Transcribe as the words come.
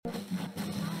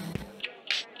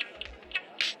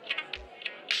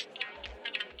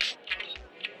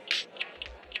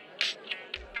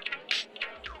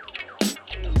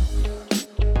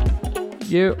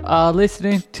You are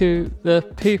listening to the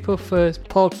People First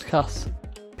podcast.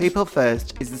 People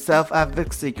First is a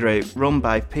self-advocacy group run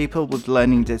by people with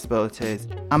learning disabilities,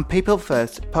 and People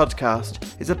First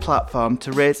podcast is a platform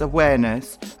to raise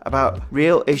awareness about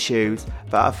real issues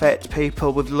that affect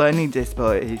people with learning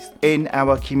disabilities in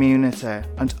our community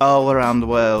and all around the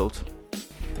world.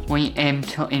 We aim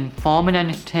to inform and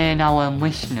entertain our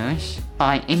listeners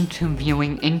by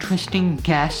interviewing interesting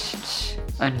guests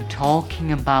and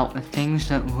talking about the things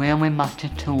that really matter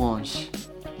to us.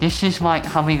 This is like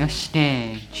having a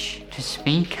stage to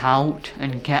speak out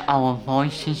and get our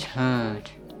voices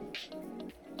heard.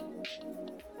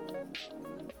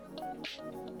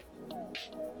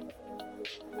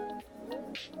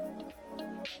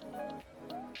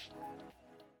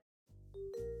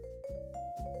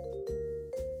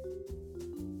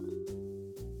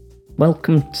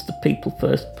 Welcome to the People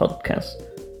First podcast.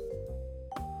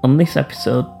 On this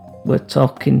episode, we're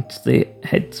talking to the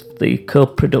heads of the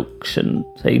co-production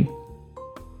team.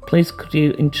 Please could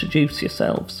you introduce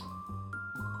yourselves?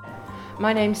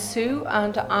 My name's Sue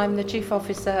and I'm the Chief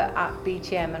Officer at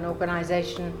BTM, an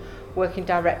organisation working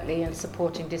directly and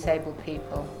supporting disabled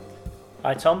people.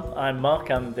 Hi Tom, I'm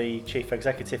Mark, I'm the Chief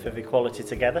Executive of Equality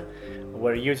Together.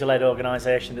 We're a user-led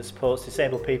organisation that supports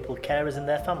disabled people, carers and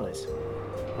their families.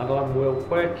 And I'm Will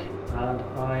Quick, and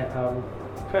I am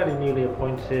fairly newly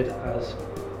appointed as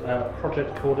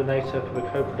Project Coordinator for the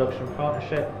Co-Production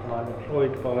Partnership, and I'm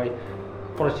employed by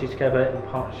Equality Together in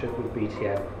partnership with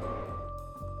BTM.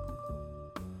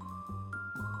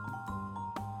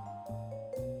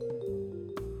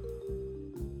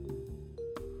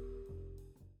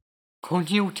 Could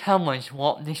you tell us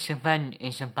what this event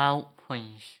is about,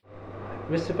 please?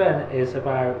 This event is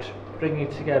about bringing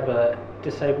together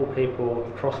disabled people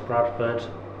across Bradford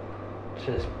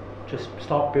to just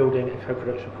start building a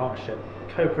co-production partnership.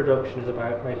 Co-production is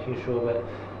about making sure that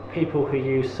people who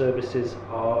use services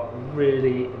are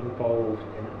really involved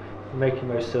in making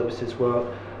those services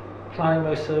work, planning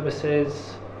those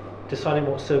services, deciding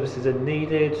what services are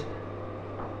needed,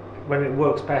 when it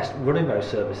works best, running those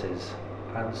services.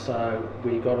 And so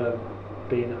we got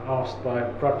been asked by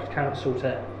Bradford Council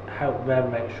to help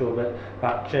them make sure that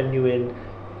that genuine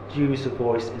user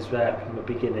voice is there from the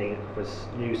beginning as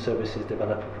new services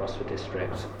develop across the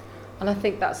district. And I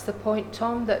think that's the point,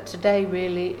 Tom, that today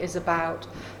really is about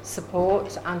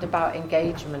support and about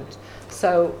engagement.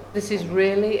 So this is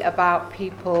really about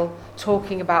people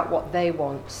talking about what they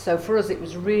want. So for us it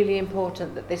was really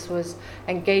important that this was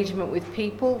engagement with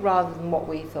people rather than what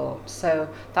we thought. So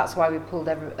that's why we pulled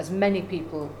as many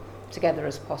people together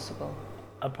as possible.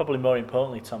 And probably more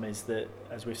importantly, Tom, is that,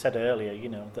 as we've said earlier,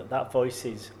 that voice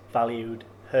is valued,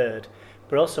 heard,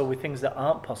 but also with things that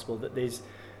aren't possible, that there's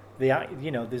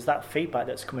that feedback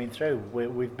that's coming through.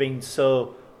 We've been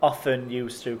so often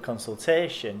used through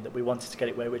consultation that we wanted to get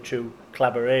it where we're true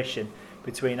collaboration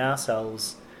between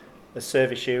ourselves as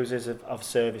service users of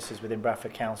services within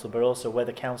Bradford Council, but also where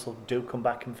the council do come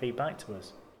back and feedback to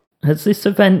us. Has this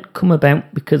event come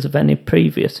about because of any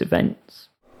previous events?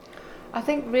 I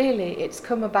think really it's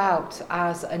come about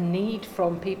as a need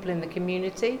from people in the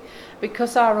community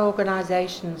because our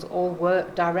organisations all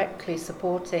work directly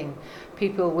supporting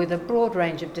people with a broad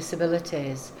range of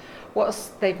disabilities. What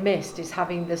they've missed is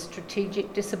having the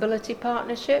Strategic Disability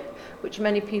Partnership, which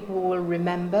many people will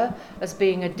remember as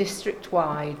being a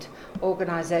district-wide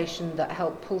organisation that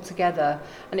helped pull together,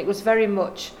 and it was very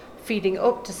much feeding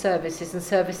up to services and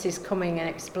services coming and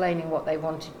explaining what they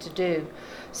wanted to do.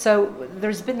 So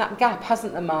there's been that gap,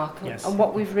 hasn't there, Mark? Yes. And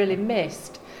what we've really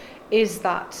missed is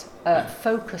that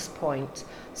focus point.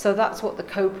 So that's what the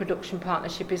co-production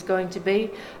partnership is going to be,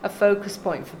 a focus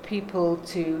point for people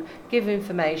to give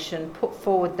information, put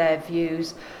forward their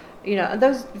views, and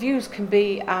those views can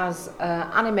be as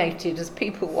animated as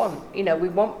people want. We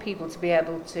want people to be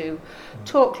able to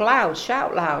talk loud,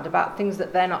 shout loud about things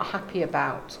that they're not happy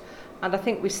about. And I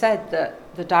think we said that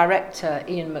the director,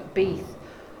 Ian McBeath,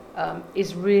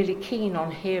 is really keen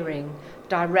on hearing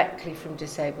directly from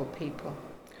disabled people.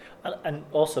 And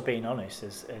also being honest,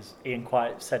 as Ian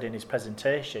quite said in his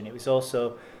presentation, it was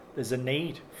also, there's a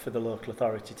need for the local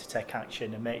authority to take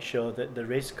action and make sure that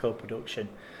there is co-production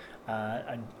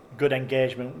and good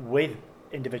engagement with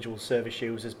individual service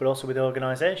users, but also with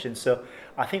organisations. So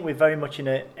I think we're very much in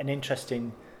an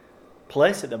interesting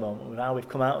place at the moment with how we've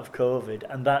come out of COVID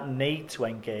and that need to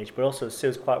engage, but also, as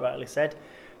Sue's quite rightly said,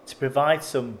 to provide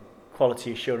some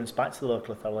quality assurance back to the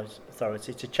local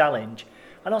authority to challenge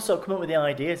and also come up with the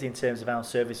ideas in terms of how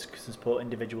services can support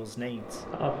individuals' needs.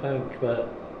 I think that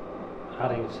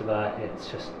adding to that, it's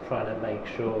just trying to make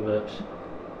sure that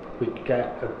we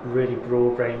get a really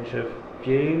broad range of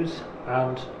views,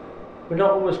 and we're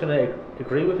not always going to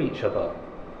agree with each other,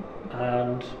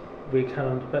 and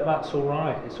but that's all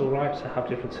right. It's all right to have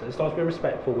differences as long as we're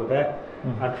respectful with it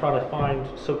and try to find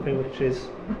something which is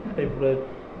people are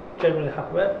generally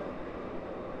happy with.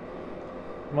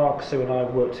 Mark, Sue and I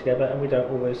work together and we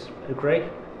don't always agree,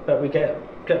 but we get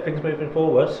things moving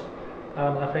forward,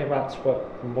 and I think that's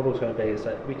what the model's going to be, is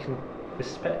that we can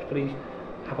respectfully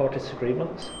have our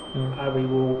disagreements and we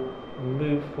will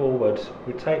move forward.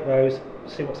 We take those,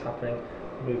 see what's happening,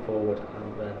 move forward,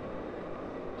 and then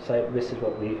say this is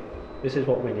what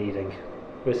we're needing,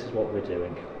 this is what we're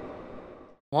doing.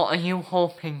 What are you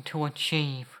hoping to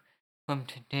achieve from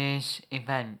today's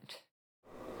event?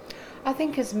 I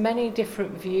think as many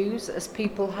different views as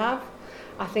people have.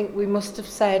 I think we must have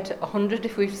said 100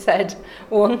 if we've said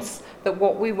once that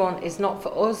what we want is not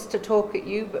for us to talk at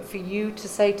you, but for you to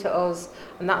say to us,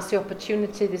 and that's the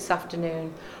opportunity this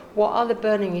afternoon, what are the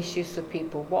burning issues for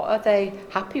people? What are they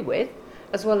happy with,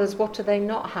 as well as what are they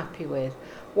not happy with?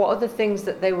 What are the things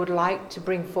that they would like to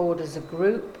bring forward as a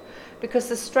group? Because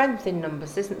there's strength in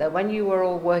numbers, isn't there? When you are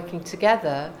all working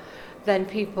together, then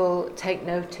people take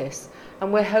notice.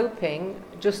 And we're hoping,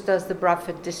 just as the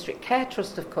Bradford District Care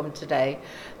Trust have come today,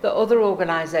 that other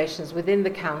organisations within the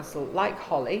council, like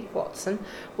Holly Watson,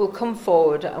 will come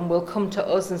forward and will come to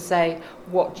us and say,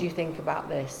 what do you think about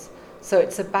this? So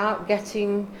it's about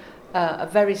getting a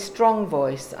very strong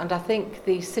voice, and I think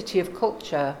the City of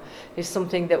Culture is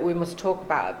something that we must talk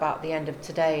about the end of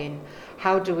today, and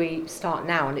how do we start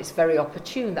now? And it's very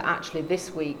opportune that actually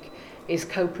this week is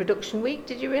co-production week.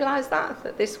 Did you realise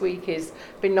that this week has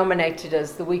been nominated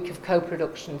as the week of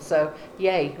co-production? So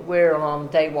yay, we're on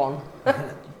day one.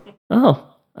 Oh,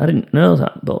 I didn't know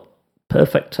that, but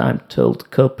perfect time to hold a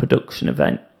co-production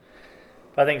event.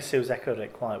 I think Sue's echoed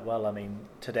it quite well. I mean,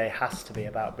 today has to be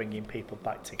about bringing people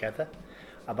back together,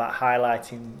 about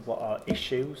highlighting what are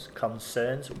issues,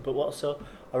 concerns, but also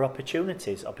are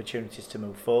opportunities to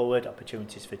move forward,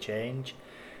 opportunities for change.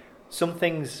 Some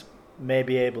things may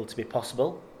be able to be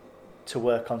possible to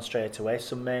work on straight away,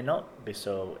 some may not be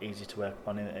so easy to work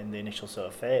on in the initial sort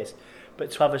of phase, but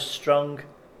to have a strong,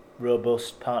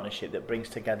 robust partnership that brings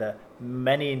together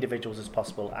many individuals as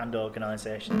possible and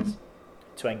organisations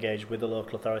to engage with the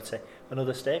local authority and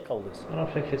other stakeholders. And I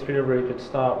think it's been a really good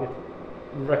start.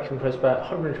 We reckon there's about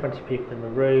 120 people in the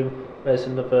room. There's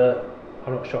another,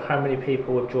 I'm not sure how many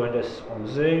people have joined us on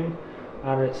Zoom,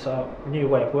 and it's a new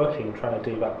way of working, trying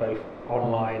to do that both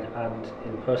online and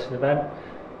in-person event,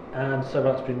 and so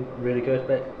that's been really good.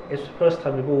 But it's the first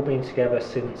time we've all been together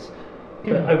since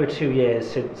over 2 years,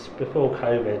 since before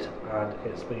COVID, and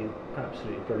it's been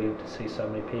absolutely brilliant to see so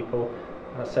many people.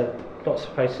 And so lots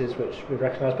of faces which we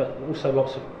recognise, but also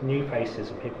lots of new faces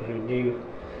and people who knew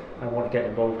and want to get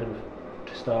involved in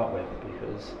to start with,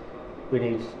 because we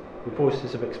need the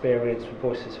voices of experience, the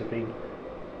voices who've been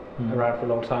around for a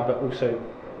long time, but also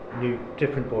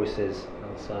different voices,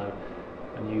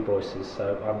 and new voices.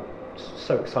 So I'm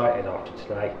so excited after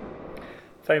today.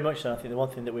 Very much so. I think the one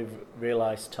thing that we've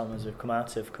realised, Tom, as we've come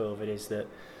out of COVID, is that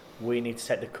we need to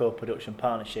take the co-production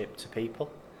partnership to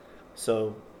people.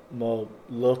 So more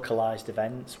localised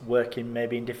events, working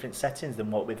maybe in different settings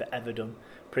than what we've ever done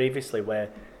previously, where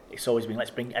it's always been let's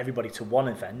bring everybody to one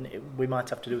event. We might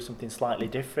have to do something slightly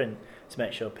different to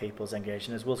make sure people's engaged.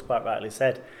 And as Will's quite rightly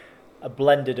said, a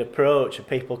blended approach of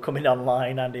people coming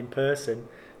online and in person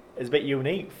is a bit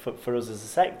unique for us as a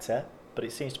sector, but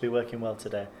it seems to be working well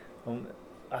today.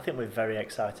 I think we're very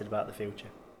excited about the future.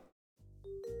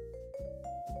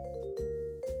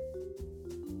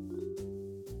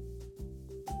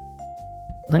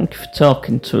 Thank you for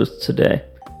talking to us today.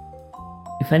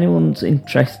 If anyone's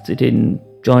interested in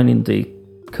joining the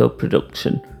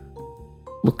co-production,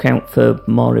 look out for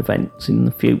more events in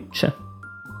the future.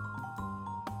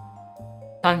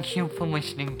 Thank you for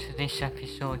listening to this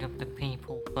episode of the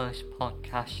People First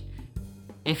podcast.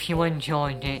 If you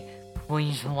enjoyed it,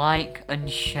 please like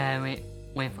and share it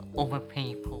with other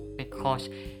people, because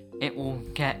it will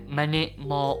get many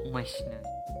more listeners.